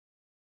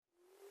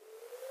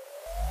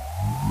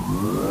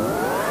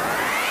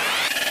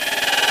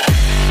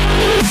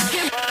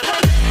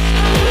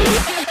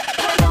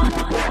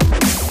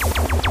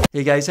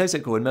Hey guys, how's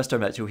it going? Mr.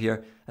 Mitchell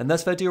here. In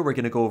this video we're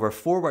going to go over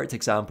 4 worked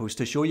examples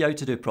to show you how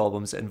to do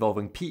problems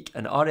involving peak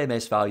and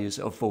RMS values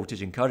of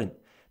voltage and current.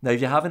 Now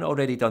if you haven't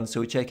already done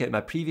so, check out my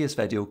previous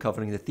video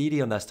covering the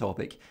theory on this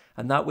topic,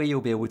 and that way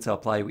you'll be able to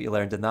apply what you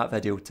learned in that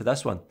video to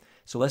this one.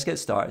 So let's get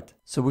started.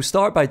 So we'll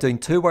start by doing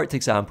 2 worked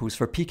examples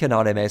for peak and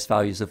RMS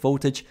values of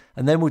voltage,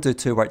 and then we'll do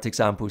 2 worked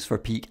examples for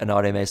peak and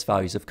RMS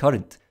values of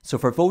current. So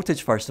for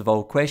voltage, first of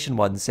all, question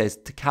 1 says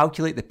to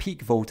calculate the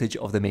peak voltage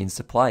of the main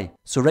supply.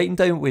 So writing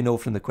down what we know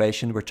from the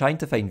question, we're trying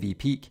to find V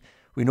peak.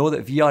 We know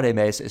that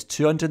VRMS is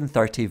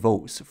 230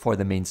 volts for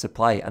the main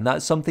supply, and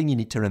that's something you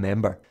need to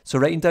remember. So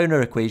writing down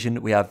our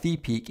equation, we have V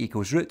peak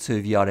equals root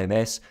 2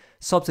 VRMS,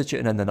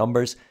 substituting in the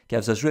numbers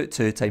gives us root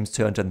 2 times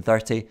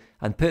 230,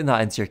 and putting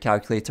that into your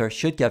calculator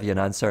should give you an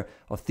answer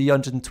of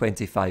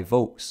 325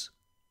 volts.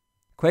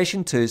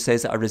 Question 2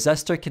 says that a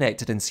resistor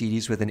connected in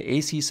series with an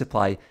AC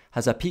supply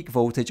has a peak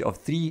voltage of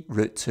 3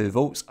 root 2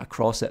 volts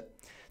across it.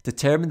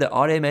 Determine the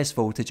RMS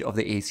voltage of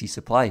the AC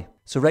supply.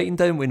 So writing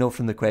down what we know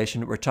from the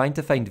question, we're trying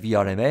to find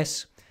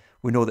VRMS.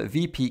 We know that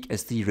V peak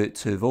is 3 root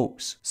 2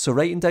 volts. So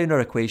writing down our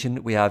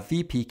equation, we have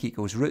V peak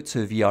equals root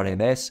 2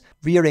 VRMS.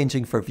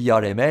 Rearranging for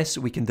VRMS,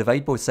 we can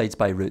divide both sides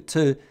by root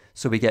 2.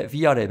 So we get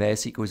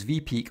VRMS equals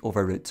V peak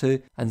over root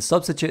 2, and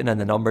substituting in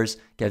the numbers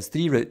gives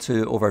 3 root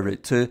 2 over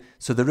root 2,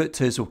 so the root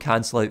 2's will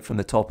cancel out from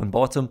the top and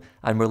bottom,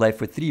 and we're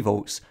left with 3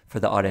 volts for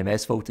the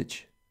RMS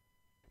voltage.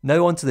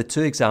 Now on to the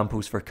 2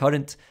 examples for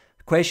current.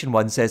 Question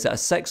 1 says that a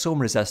 6 ohm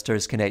resistor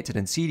is connected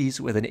in series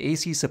with an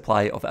AC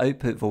supply of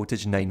output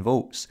voltage 9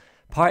 volts.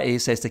 Part A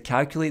says to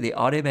calculate the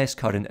RMS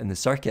current in the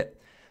circuit.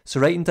 So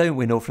writing down what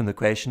we know from the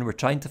question, we're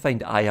trying to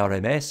find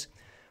IRMS.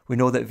 We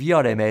know that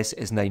VRMS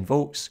is 9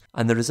 volts,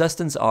 and the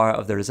resistance R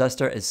of the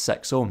resistor is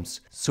 6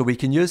 ohms. So we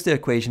can use the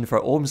equation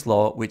for Ohm's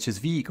law, which is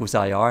V equals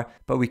IR,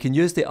 but we can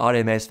use the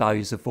RMS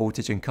values of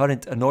voltage and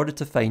current in order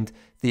to find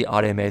the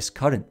RMS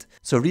current.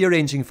 So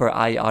rearranging for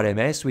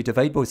IRMS, we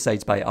divide both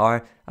sides by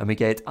R, and we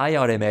get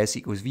IRMS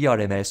equals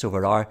VRMS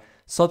over R.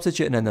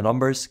 Substituting in the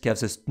numbers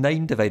gives us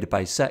 9 divided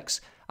by 6,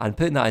 and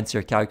putting that into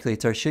your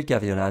calculator should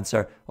give you an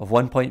answer of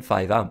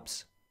 1.5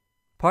 amps.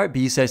 Part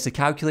B says to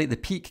calculate the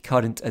peak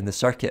current in the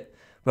circuit.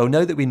 Well,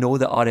 now that we know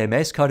the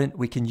RMS current,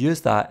 we can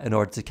use that in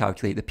order to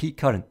calculate the peak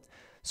current.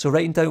 So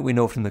writing down what we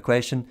know from the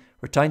question,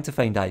 we're trying to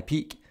find I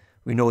peak.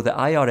 We know that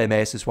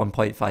IRMS is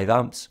 1.5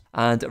 amps,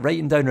 and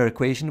writing down our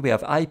equation, we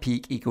have I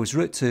peak equals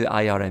root 2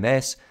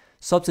 IRMS.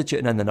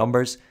 Substituting in the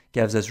numbers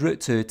gives us root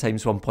 2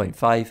 times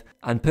 1.5,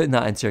 and putting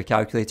that into your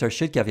calculator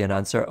should give you an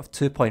answer of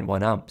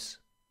 2.1 amps.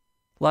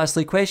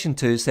 Lastly, question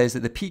 2 says that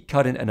the peak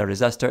current in a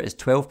resistor is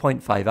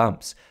 12.5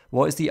 amps.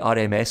 What is the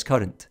RMS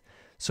current?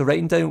 So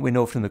writing down what we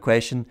know from the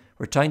question,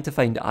 we're trying to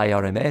find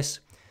IRMS.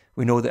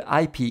 We know that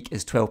I peak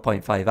is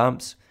 12.5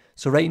 amps.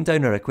 So writing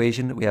down our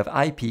equation, we have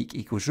I peak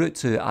equals root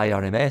 2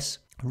 IRMS.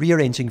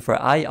 Rearranging for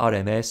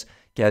IRMS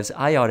gives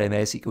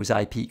IRMS equals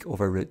I peak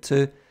over root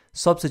 2.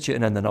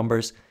 Substituting in the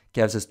numbers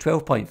gives us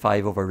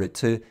 12.5 over root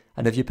 2.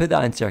 And if you put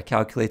that into your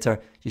calculator,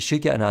 you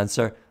should get an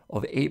answer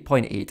of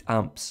 8.8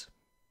 amps.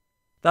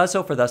 That's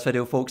all for this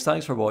video, folks.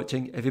 Thanks for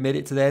watching. If you made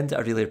it to the end,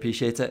 I really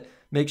appreciate it.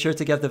 Make sure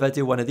to give the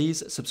video one of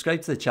these,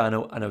 subscribe to the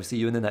channel, and I'll see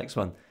you in the next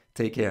one.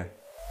 Take care.